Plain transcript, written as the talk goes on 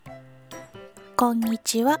こんに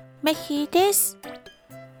ちは、メヒです。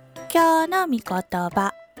今日の御言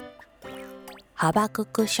葉、ハバク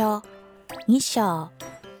ク書2章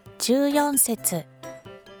14節。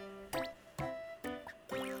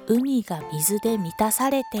海が水で満たさ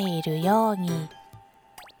れているように、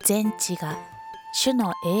全地が主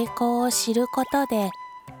の栄光を知ることで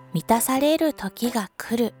満たされる時が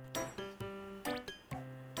来る。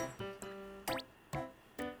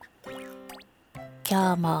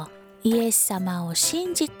今日もイエス様を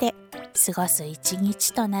信じて過ごす一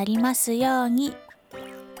日となりますように。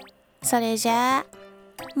それじゃあ、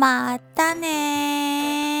また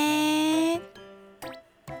ね。